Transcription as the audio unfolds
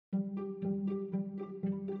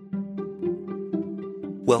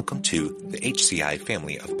Welcome to the HCI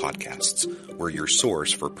family of podcasts. We're your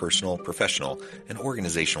source for personal, professional, and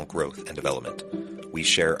organizational growth and development. We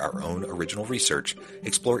share our own original research,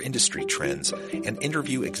 explore industry trends, and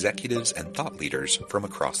interview executives and thought leaders from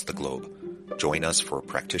across the globe. Join us for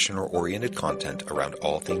practitioner-oriented content around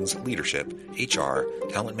all things leadership, HR,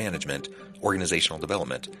 talent management, organizational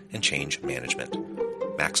development, and change management.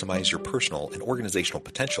 Maximize your personal and organizational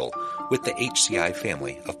potential with the HCI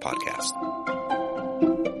family of podcasts.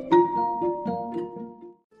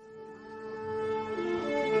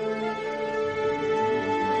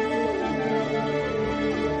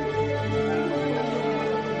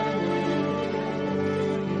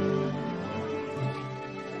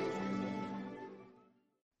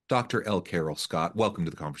 Dr. L. Carol Scott, welcome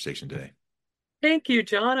to the conversation today. Thank you,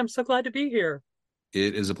 John. I'm so glad to be here.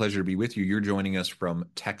 It is a pleasure to be with you. You're joining us from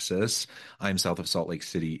Texas. I'm south of Salt Lake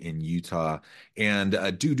City in Utah. And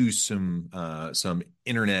due to some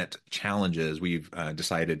internet challenges, we've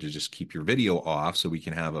decided to just keep your video off so we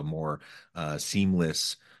can have a more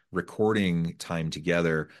seamless recording time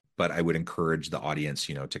together. But I would encourage the audience,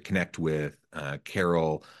 to connect with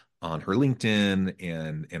Carol on her LinkedIn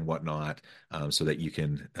and whatnot, so that you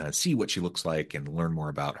can see what she looks like and learn more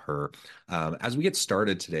about her. As we get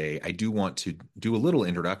started today, I do want to do a little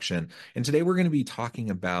introduction. And today we're going to be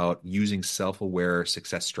talking about using self-aware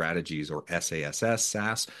success strategies, or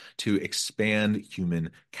SASS, to expand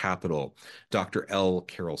human capital. Dr. L.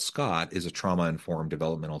 Carol Scott is a trauma-informed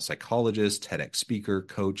developmental psychologist, TEDx speaker,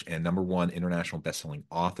 coach, and #1 international bestselling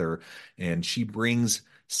author. And she brings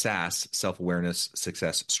SASS, self-awareness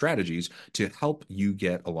success strategies, to help you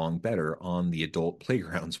get along better on the adult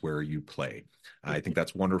playgrounds where you play. I think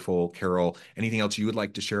that's wonderful. Carol, anything else you would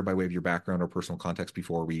like to share by way of your background or personal context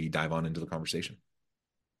before we dive on into the conversation?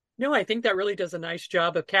 No, I think that really does a nice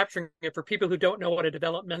job of capturing it. For people who don't know what a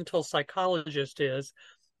developmental psychologist is,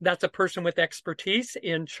 that's a person with expertise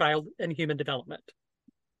in child and human development.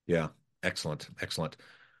 Yeah, excellent.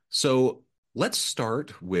 So let's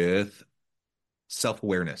start with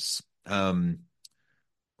self-awareness.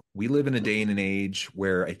 We live in a day and an age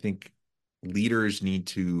where I think leaders need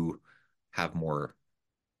to have more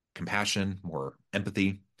compassion, more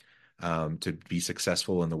empathy, to be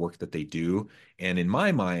successful in the work that they do. And in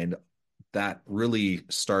my mind, that really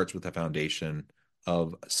starts with the foundation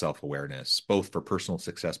of self-awareness, both for personal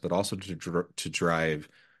success, but also to drive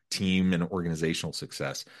team and organizational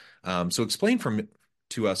success. So explain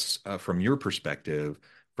to us from your perspective,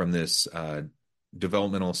 from this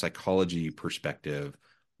developmental psychology perspective,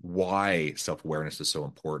 why self-awareness is so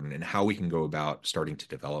important and how we can go about starting to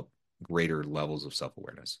develop greater levels of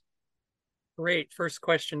self-awareness. Great first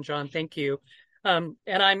question, John. Thank you. And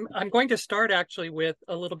I'm going to start actually with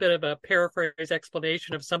a little bit of a paraphrase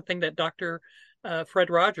explanation of something that Dr. Fred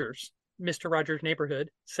Rogers, Mr. Rogers' Neighborhood,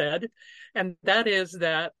 said, and that is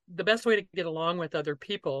that the best way to get along with other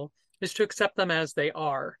people is to accept them as they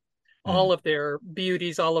are. All of their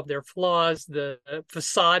beauties, all of their flaws, the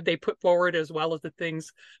facade they put forward, as well as the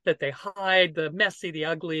things that they hide, the messy, the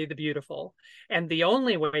ugly, the beautiful. And the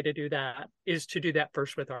only way to do that is to do that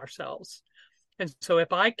first with ourselves. And so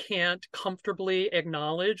if I can't comfortably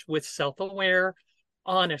acknowledge with self-aware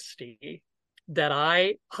honesty that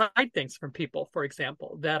I hide things from people, for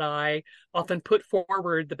example, that I often put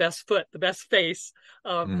forward the best foot, the best face,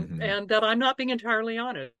 and that I'm not being entirely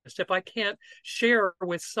honest. If I can't share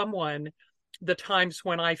with someone the times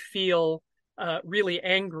when I feel really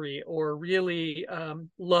angry or really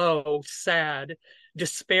low, sad,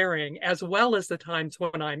 despairing, as well as the times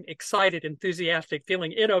when I'm excited, enthusiastic,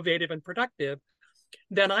 feeling innovative and productive,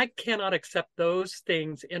 then I cannot accept those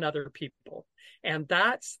things in other people. And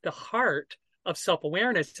that's the heart of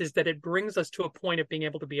self-awareness, is that it brings us to a point of being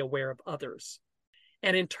able to be aware of others.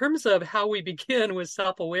 And in terms of how we begin with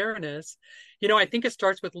self-awareness, I think it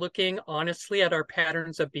starts with looking honestly at our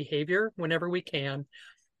patterns of behavior whenever we can,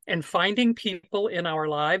 and finding people in our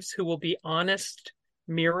lives who will be honest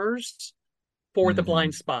mirrors for the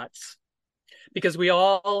blind spots. Because we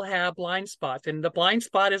all have blind spots, and the blind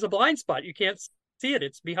spot is a blind spot. You can't see it,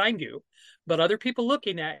 it's behind you. But other people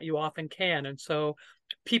looking at you often can. And so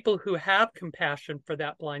people who have compassion for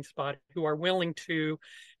that blind spot, who are willing to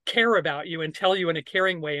care about you and tell you in a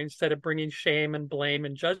caring way instead of bringing shame and blame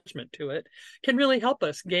and judgment to it, can really help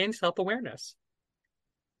us gain self-awareness.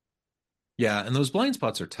 Yeah, and those blind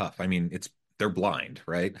spots are tough. I mean, they're blind,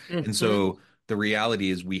 right? And so the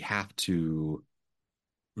reality is we have to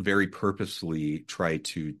very purposefully try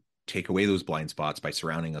to take away those blind spots by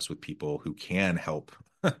surrounding us with people who can help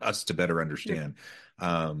us to better understand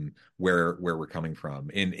where we're coming from.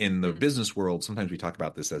 In the Mm, business world, sometimes we talk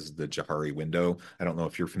about this as the Johari window. I don't know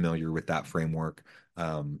if you're familiar with that framework,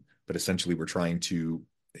 but essentially we're trying to,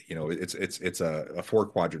 it's a four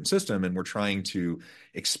quadrant system, and we're trying to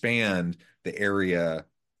expand the area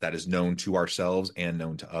that is known to ourselves and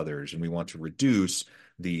known to others, and we want to reduce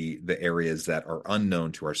the areas that are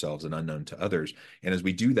unknown to ourselves and unknown to others. And as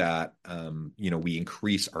we do that, we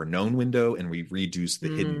increase our known window and we reduce the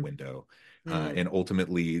hidden mm, window. mm, And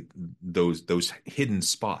ultimately, those hidden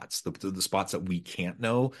spots, the spots that we can't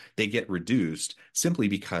know, they get reduced simply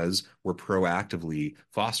because we're proactively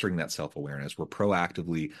fostering that self-awareness. We're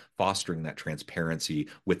proactively fostering that transparency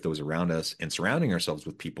with those around us and surrounding ourselves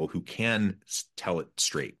with people who can tell it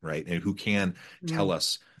straight, right? And who can tell mm.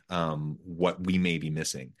 us what we may be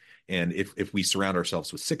missing. And if we surround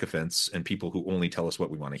ourselves with sycophants and people who only tell us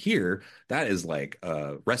what we want to hear, that is like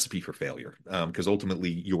a recipe for failure. Because ultimately,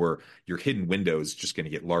 your hidden window is just going to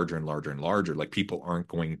get larger and larger and larger. Like people aren't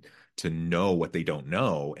going to know what they don't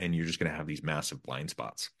know, and you're just going to have these massive blind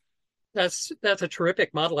spots. That's a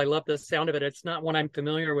terrific model. I love the sound of it. It's not one I'm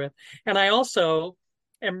familiar with. And I also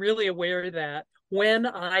am really aware that when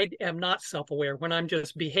I am not self-aware, when I'm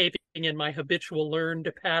just behaving in my habitual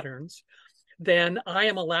learned patterns, then I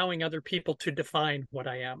am allowing other people to define what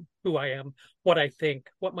I am, who I am, what I think,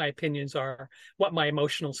 what my opinions are, what my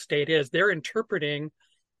emotional state is. They're interpreting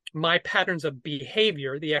my patterns of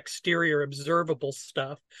behavior, the exterior observable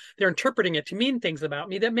stuff, they're interpreting it to mean things about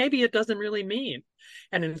me that maybe it doesn't really mean.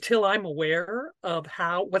 And until I'm aware of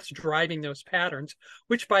what's driving those patterns,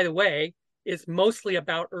 which by the way, is mostly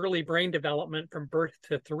about early brain development from birth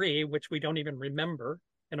to 3, which we don't even remember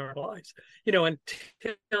in our lives,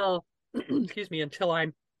 until, excuse me, until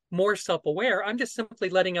I'm more self-aware, I'm just simply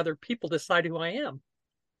letting other people decide who I am.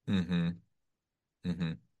 Mm-hmm.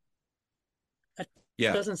 Mm-hmm. That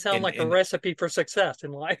Yeah. doesn't sound And like a and recipe for success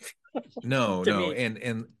in life no, to no.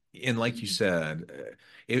 me. And like you said,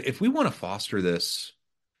 if we want to foster this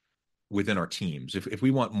within our teams, if we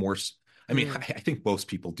want more, I mean, Mm, I think most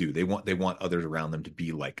people do. They want others around them to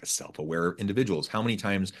be like self-aware individuals. How many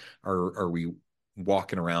times are we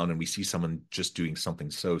walking around and we see someone just doing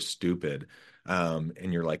something so stupid,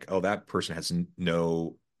 and you're like, oh, that person has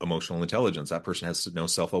no emotional intelligence. That person has no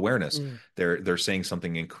self-awareness. mm. They're saying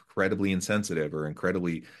something incredibly insensitive or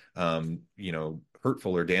incredibly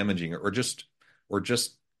hurtful or damaging, or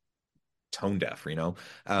just tone deaf,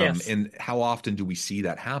 Yes. and how often do we see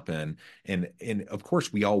that happen? And of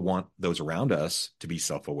course we all want those around us to be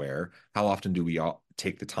self-aware. How often do we all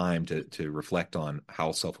take the time to reflect on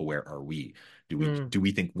how self-aware are we? do we Mm, do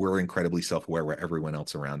we think we're incredibly self-aware where everyone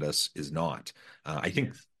else around us is not? I think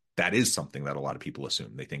yes. that is something that a lot of people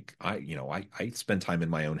assume. They think I spend time in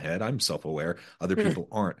my own head. I'm self-aware. Other people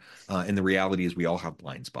aren't. And the reality is we all have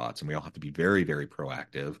blind spots, and we all have to be very, very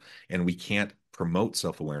proactive, and we can't promote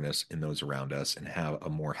self-awareness in those around us and have a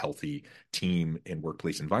more healthy team and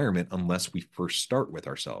workplace environment unless we first start with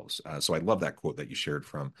ourselves. So I love that quote that you shared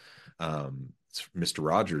from Mr.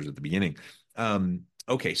 Rogers at the beginning.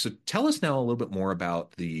 Okay, so tell us now a little bit more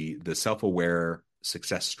about the self-aware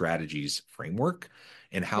success strategies framework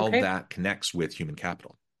and how Okay. that connects with human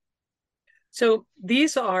capital. So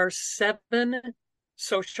these are 7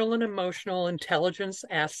 social and emotional intelligence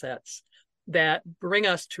assets that bring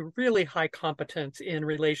us to really high competence in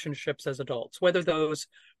relationships as adults, whether those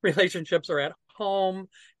relationships are at home,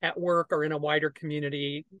 at work, or in a wider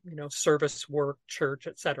community, service work, church,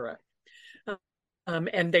 etc.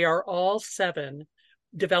 And they are all 7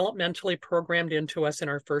 developmentally programmed into us in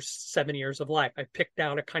our first 7 years of life. I picked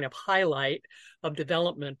out a kind of highlight of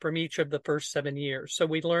development from each of the first 7 years. So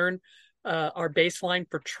we learn our baseline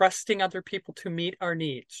for trusting other people to meet our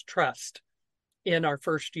needs, trust, in our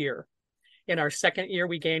first year. In our second year,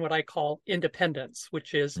 we gain what I call independence,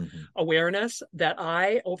 which is Mm-hmm. awareness that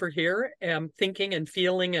I over here am thinking and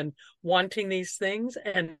feeling and wanting these things,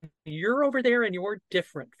 and you're over there and you're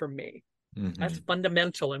different from me. That's Mm-hmm.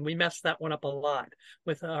 fundamental. And we mess that one up a lot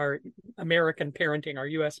with our American parenting, our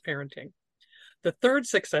US parenting. The third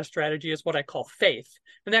success strategy is what I call faith.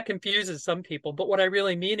 And that confuses some people. But what I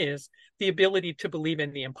really mean is the ability to believe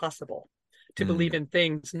in the impossible, to believe in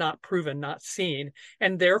things not proven, not seen,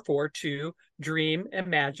 and therefore to dream,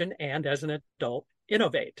 imagine, and as an adult,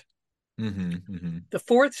 innovate. Mm-hmm. Mm-hmm. The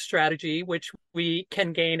fourth strategy, which we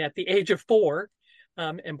can gain at the age of 4,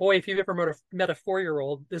 and boy, if you've ever met a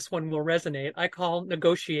 4-year-old, this one will resonate. I call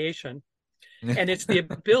negotiation. And it's the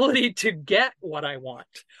ability to get what I want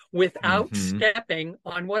without Mm-hmm. stepping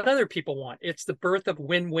on what other people want. It's the birth of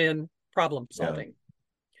win-win problem Yeah. solving.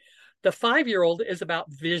 The 5-year-old is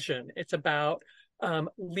about vision. It's about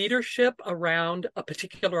Leadership around a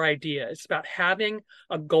particular idea. It's about having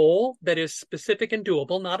a goal that is specific and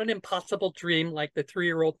doable, not an impossible dream like the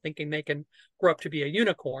 3-year-old thinking they can grow up to be a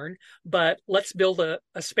unicorn, but let's build a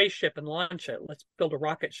spaceship and launch it. Let's build a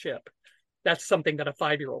rocket ship. That's something that a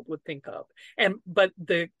 5-year-old would think of. But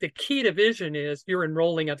the key to vision is you're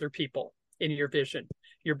enrolling other people in your vision.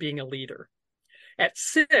 You're being a leader. At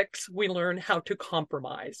 6, we learn how to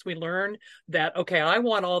compromise. We learn that, okay, I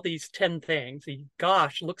want all these 10 things.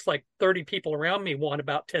 Gosh, looks like 30 people around me want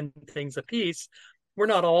about 10 things apiece. We're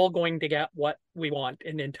not all going to get what we want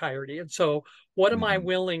in entirety. And so what am I Mhm.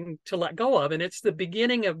 willing to let go of? And it's the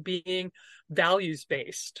beginning of being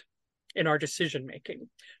values-based in our decision making,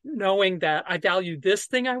 knowing that I value this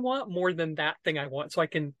thing I want more than that thing I want. So I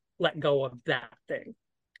can let go of that thing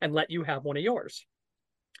and let you have one of yours.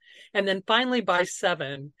 And then finally, by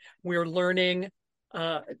 7, we're learning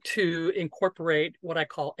to incorporate what I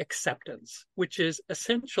call acceptance, which is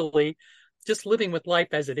essentially just living with life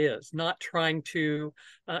as it is, not trying to,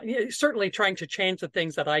 certainly trying to change the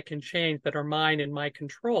things that I can change that are mine and my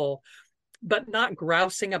control, but not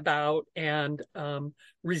grousing about and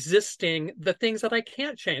resisting the things that I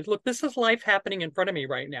can't change. Look, this is life happening in front of me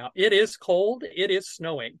right now. It is cold. It is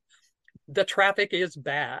snowing. The traffic is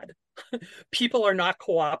bad. People are not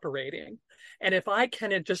cooperating. And if I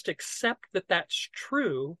can just accept that that's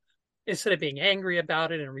true, instead of being angry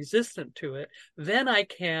about it and resistant to it, then I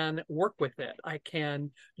can work with it. I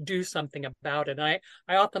can do something about it. I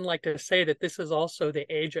often like to say that this is also the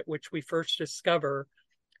age at which we first discover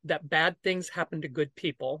that bad things happen to good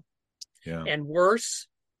people. Yeah. And worse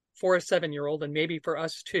for a 7-year-old, and maybe for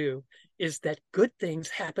us too, is that good things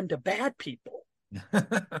happen to bad people.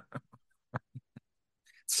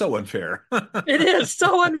 So unfair. It is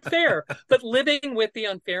so unfair, but living with the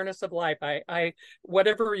unfairness of life,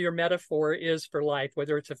 whatever your metaphor is for life,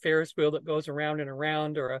 whether it's a Ferris wheel that goes around and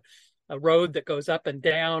around, or a road that goes up and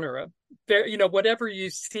down, or whatever you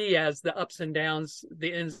see as the ups and downs,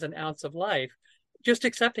 the ins and outs of life, just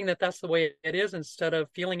accepting that that's the way it is instead of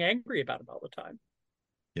feeling angry about it all the time.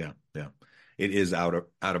 Yeah, yeah. It is out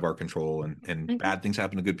of our control, and Mm-hmm. bad things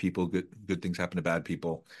happen to good people, good things happen to bad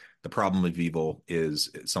people. The problem of evil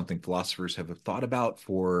is something philosophers have thought about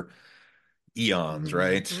for eons,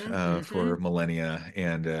 right? Mm-hmm. For Mm-hmm. millennia,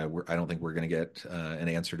 and I don't think we're going to get an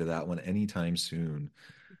answer to that one anytime soon.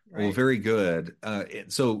 Well, Right. very good.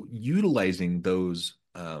 So utilizing those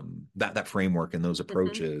that framework and those Mm-hmm.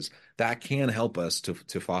 approaches that can help us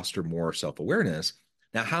to foster more self-awareness.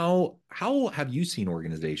 Now, how have you seen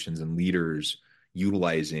organizations and leaders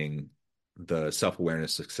utilizing the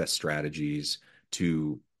self-awareness success strategies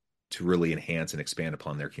to to really enhance and expand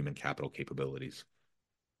upon their human capital capabilities?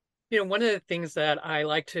 One of the things that I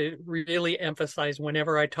like to really emphasize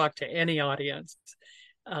whenever I talk to any audience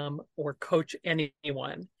or coach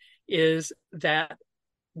anyone is that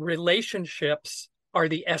relationships are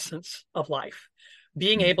the essence of life.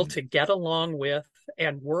 Being able Mhm. to get along with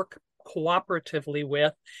and work cooperatively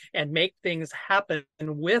with and make things happen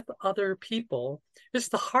with other people is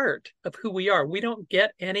the heart of who we are. We don't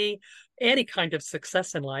get any kind of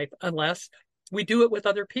success in life unless we do it with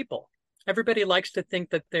other people. Everybody likes to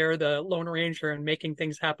think that they're the Lone Ranger and making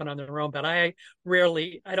things happen on their own, but I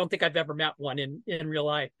don't think I've ever met one in real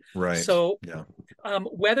life. Right. So Yeah.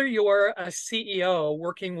 whether you're a CEO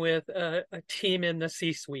working with a team in the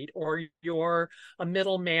C-suite, or you're a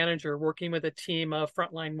middle manager working with a team of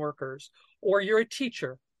frontline workers, or you're a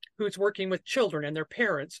teacher who's working with children and their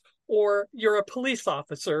parents, or you're a police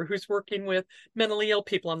officer who's working with mentally ill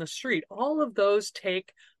people on the street, all of those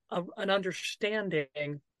take an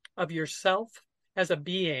understanding of yourself as a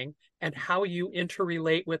being and how you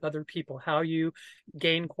interrelate with other people, how you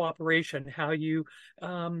gain cooperation, how you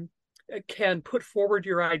can put forward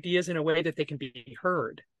your ideas in a way that they can be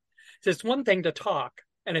heard. So it's one thing to talk,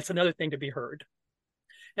 and it's another thing to be heard.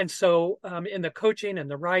 And so, in the coaching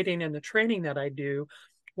and the writing and the training that I do,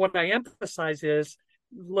 what I emphasize is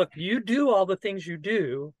look, you do all the things you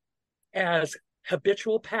do as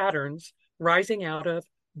habitual patterns rising out of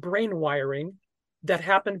brain wiring that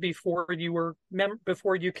happened before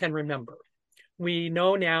you can remember. We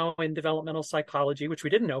know now in developmental psychology, which we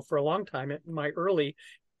didn't know for a long time in my early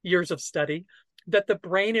years of study, that the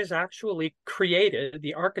brain is actually created,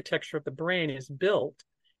 the architecture of the brain is built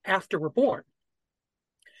after we're born.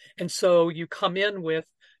 And so you come in with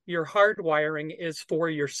your hardwiring is for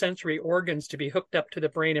your sensory organs to be hooked up to the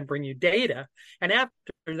brain and bring you data. And after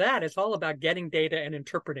that, it's all about getting data and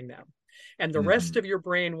interpreting them. And the rest Hmm. of your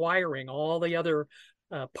brain wiring, all the other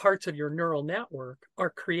parts of your neural network are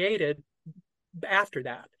created after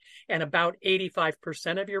that. And about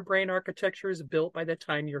 85% of your brain architecture is built by the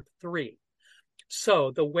time you're 3.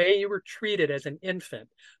 So the way you were treated as an infant,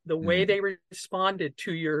 the way Mm, they responded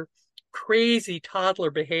to your crazy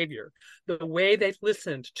toddler behavior, the way they've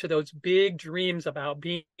listened to those big dreams about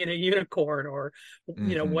being a unicorn or,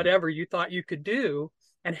 hmm. whatever you thought you could do,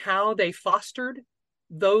 and how they fostered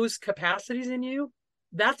those capacities in you,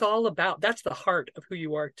 that's the heart of who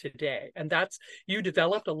you are today. And you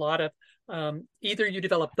developed a lot of, either you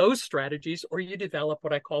develop those strategies or you develop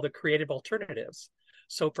what I call the creative alternatives.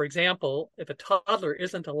 So, for example, if a toddler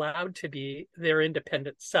isn't allowed to be their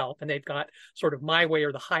independent self and they've got sort of my way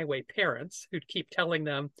or the highway parents who keep telling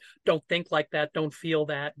them, don't think like that, don't feel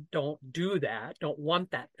that, don't do that, don't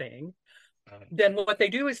want that thing, then what they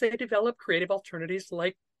do is they develop creative alternatives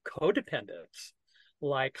like codependence,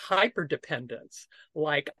 like hyperdependence,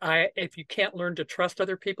 if you can't learn to trust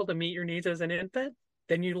other people to meet your needs as an infant,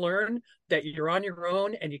 then you learn that you're on your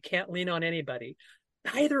own and you can't lean on anybody.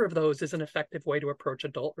 Neither of those is an effective way to approach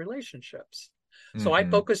adult relationships. So I Hmm.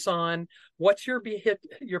 focus on what's your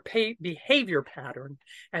behavior pattern,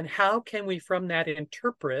 and how can we from that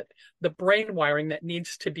interpret the brain wiring that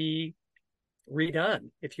needs to be redone,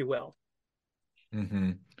 if you will.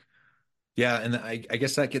 Hmm. Yeah, and I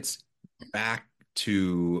guess that gets back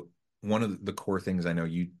to one of the core things I know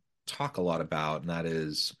you talk a lot about, and that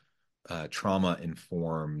is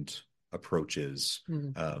trauma-informed approaches.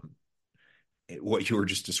 Mm. Um, what you were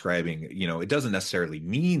just describing, it doesn't necessarily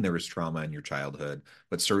mean there was trauma in your childhood,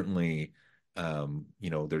 but certainly,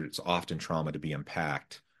 there's often trauma to be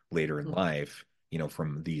unpacked later in Mm. life,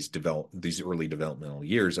 from these early developmental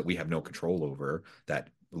years that we have no control over, that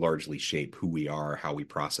largely shape who we are, how we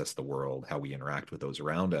process the world, how we interact with those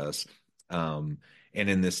around us. Um, and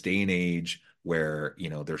in this day and age where,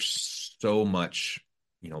 there's so much,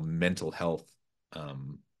 mental health,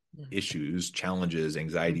 um, Mm. issues, challenges, Mm.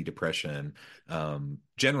 anxiety, depression,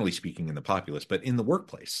 generally speaking in the populace, but in the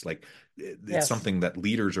workplace, like it's Yes. something that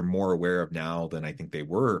leaders are more aware of now than I think they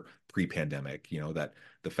were pre-pandemic. That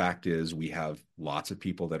the fact is we have lots of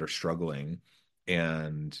people that are struggling,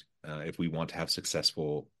 and if we want to have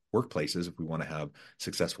successful workplaces, if we want to have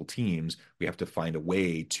successful teams, we have to find a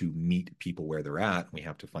way to meet people where they're at. We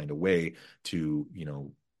have to find a way to,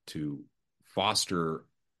 to foster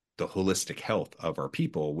the holistic health of our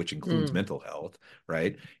people, which includes Mm. mental health,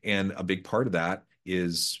 right? And a big part of that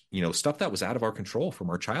is, stuff that was out of our control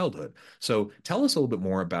from our childhood. So tell us a little bit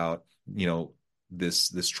more about,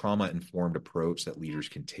 this trauma informed approach that leaders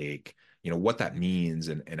can take, what that means,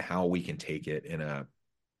 and how we can take it in a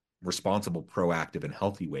responsible, proactive, and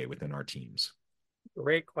healthy way within our teams.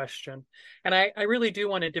 Great question. And I really do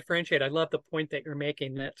want to differentiate. I love the point that you're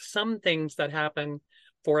making, that some things that happen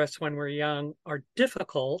for us when we're young are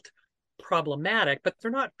difficult, problematic, but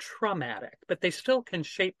they're not traumatic, but they still can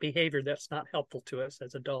shape behavior that's not helpful to us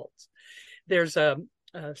as adults. There's a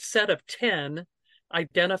set of 10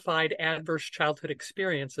 identified adverse childhood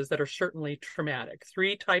experiences that are certainly traumatic.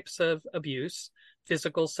 Three types of abuse: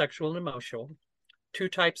 physical, sexual, and emotional; two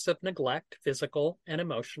types of neglect, physical and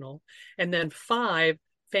emotional; and then five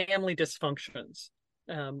family dysfunctions.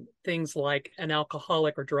 Things like an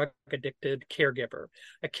alcoholic or drug addicted caregiver,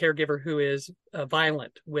 a caregiver who is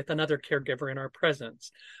violent with another caregiver in our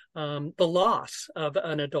presence, the loss of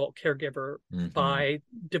an adult caregiver Mm-hmm. by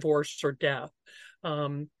divorce or death.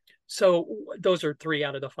 Um, so those are three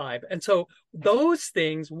out of the five. And so those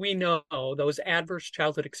things, we know, those adverse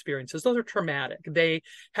childhood experiences, those are traumatic. They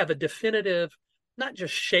have a definitive, not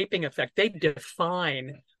just shaping effect, they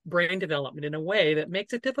define brain development in a way that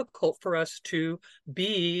makes it difficult for us to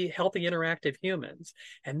be healthy, interactive humans.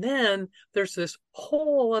 And then there's this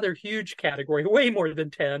whole other huge category, way more than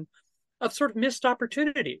 10, of sort of missed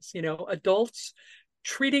opportunities. Adults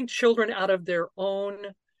treating children out of their own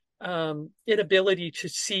inability to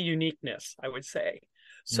see uniqueness, I would say.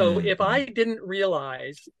 So Mm-hmm. if I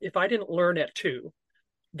didn't learn at 2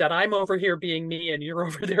 that I'm over here being me and you're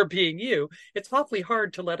over there being you, it's awfully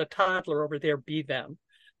hard to let a toddler over there be them,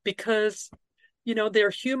 because they're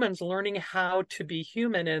humans learning how to be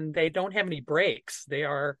human, and they don't have any breaks. They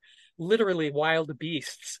are literally wild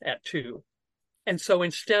beasts at 2. And so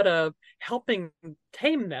instead of helping them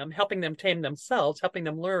tame themselves, helping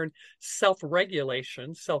them learn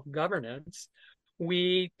self-regulation, self-governance,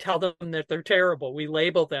 we tell them that they're terrible. We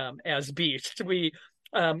label them as beasts.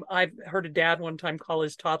 I've heard a dad one time call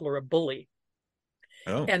his toddler a bully,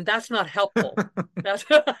 Oh. and that's not helpful. That's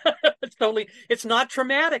it's not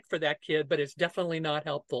traumatic for that kid, but it's definitely not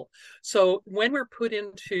helpful. So when we're put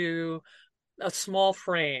into a small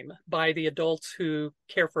frame by the adults who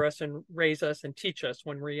care for us and raise us and teach us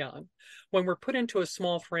when we're young, when we're put into a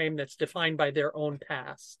small frame that's defined by their own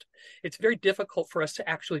past, it's very difficult for us to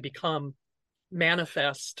actually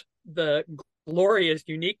manifest the glorious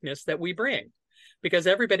uniqueness that we bring, because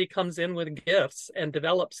everybody comes in with gifts and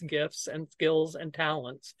develops gifts and skills and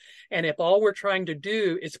talents. And if all we're trying to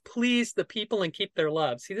do is please the people and keep their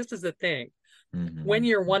love, see, this is the thing. When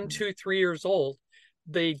you're 1, 2, 3 years old,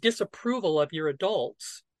 the disapproval of your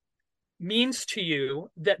adults means to you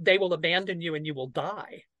that they will abandon you and you will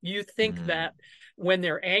die. You think that when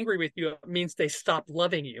they're angry with you, it means they stop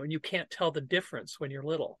loving you, and you can't tell the difference when you're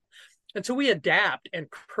little. And so we adapt and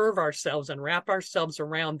curve ourselves and wrap ourselves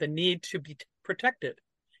around the need to be protected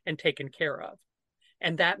and taken care of.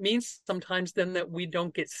 And that means sometimes then that we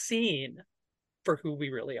don't get seen for who we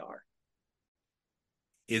really are.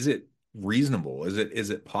 Is it reasonable? Is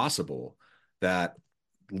it possible that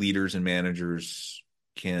leaders and managers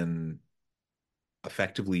can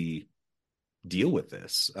effectively deal with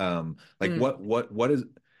this? What is,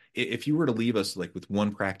 if you were to leave us like with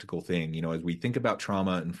one practical thing, as we think about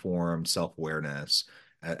trauma-informed self-awareness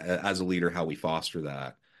as a leader, how we foster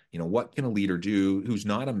that, what can a leader do who's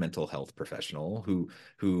not a mental health professional, who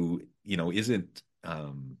isn't,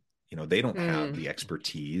 they don't have the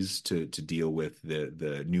expertise to deal with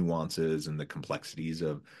the nuances and the complexities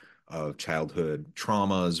of childhood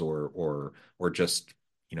traumas or just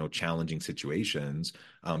challenging situations.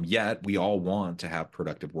 Yet we all want to have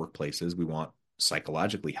productive workplaces. We want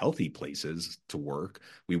psychologically healthy places to work.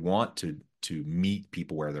 We want to meet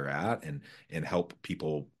people where they're at and help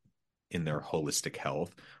people in their holistic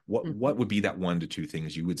health. What would be that 1 to 2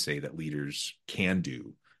 things you would say that leaders can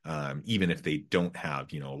do, even if they don't have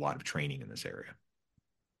a lot of training in this area?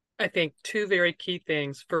 I think 2 very key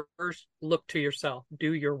things. First, look to yourself,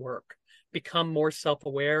 do your work, become more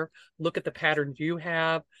self-aware, look at the patterns you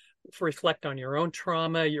have, reflect on your own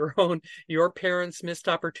trauma, your parents' missed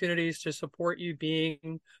opportunities to support you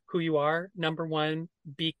being who you are. Number 1,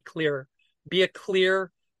 be clear, be a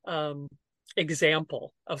clear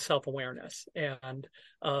example of self-awareness and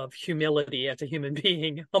of humility as a human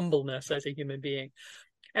being, humbleness as a human being.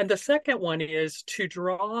 And the second one is to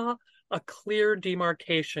draw a clear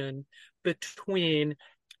demarcation between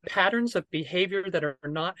patterns of behavior that are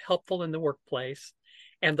not helpful in the workplace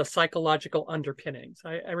and the psychological underpinnings.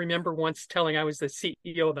 I remember once I was the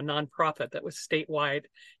CEO of a nonprofit that was statewide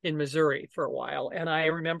in Missouri for a while. And I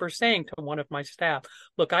remember saying to one of my staff,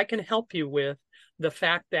 look, I can help you with the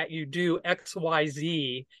fact that you do X, Y,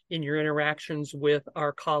 Z in your interactions with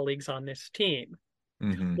our colleagues on this team.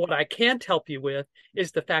 What I can't help you with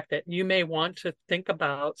is the fact that you may want to think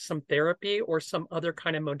about some therapy or some other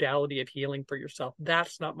kind of modality of healing for yourself.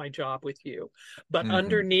 That's not my job with you. But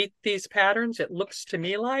underneath these patterns, it looks to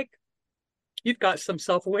me like you've got some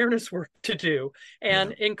self-awareness work to do,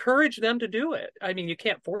 and encourage them to do it. I mean, you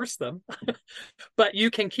can't force them, but you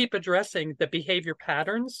can keep addressing the behavior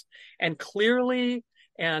patterns and clearly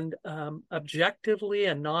and objectively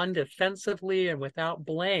and non-defensively and without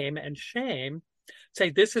blame and shame say,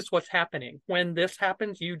 this is what's happening. When this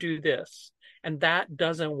happens, you do this. And that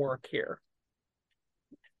doesn't work here.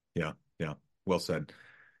 Yeah. Well said.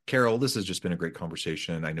 Carol, this has just been a great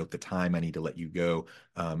conversation. I note the time. I need to let you go.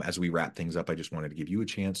 As we wrap things up, I just wanted to give you a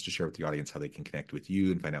chance to share with the audience how they can connect with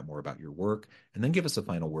you and find out more about your work, and then give us a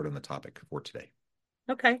final word on the topic for today.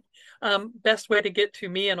 Okay. Best way to get to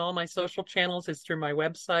me and all my social channels is through my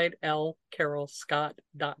website,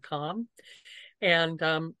 lcarolscott.com. And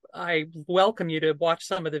I welcome you to watch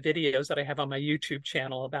some of the videos that I have on my YouTube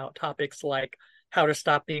channel about topics like how to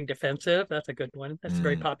stop being defensive. That's a good one. That's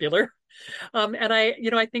very popular. And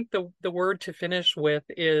I think the word to finish with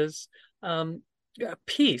is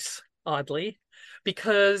peace, oddly,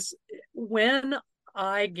 because when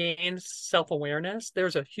I gain self-awareness,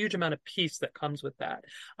 there's a huge amount of peace that comes with that.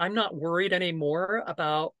 I'm not worried anymore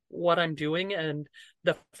about what I'm doing and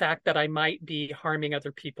the fact that I might be harming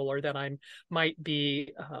other people or that I might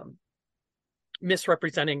be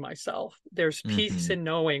misrepresenting myself. There's peace in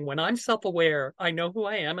knowing when I'm self-aware, I know who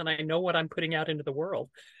I am and I know what I'm putting out into the world,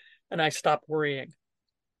 and I stop worrying.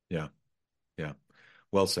 Yeah.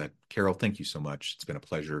 Well said. Carol, thank you so much. It's been a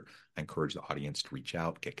pleasure. I encourage the audience to reach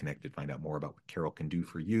out, get connected, find out more about what Carol can do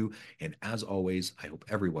for you. And as always, I hope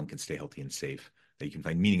everyone can stay healthy and safe, that you can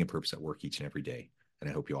find meaning and purpose at work each and every day. And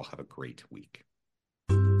I hope you all have a great week.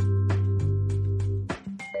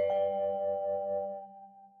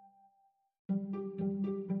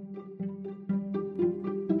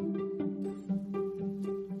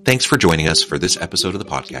 Thanks for joining us for this episode of the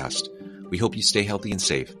podcast. We hope you stay healthy and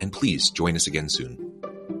safe, and please join us again soon.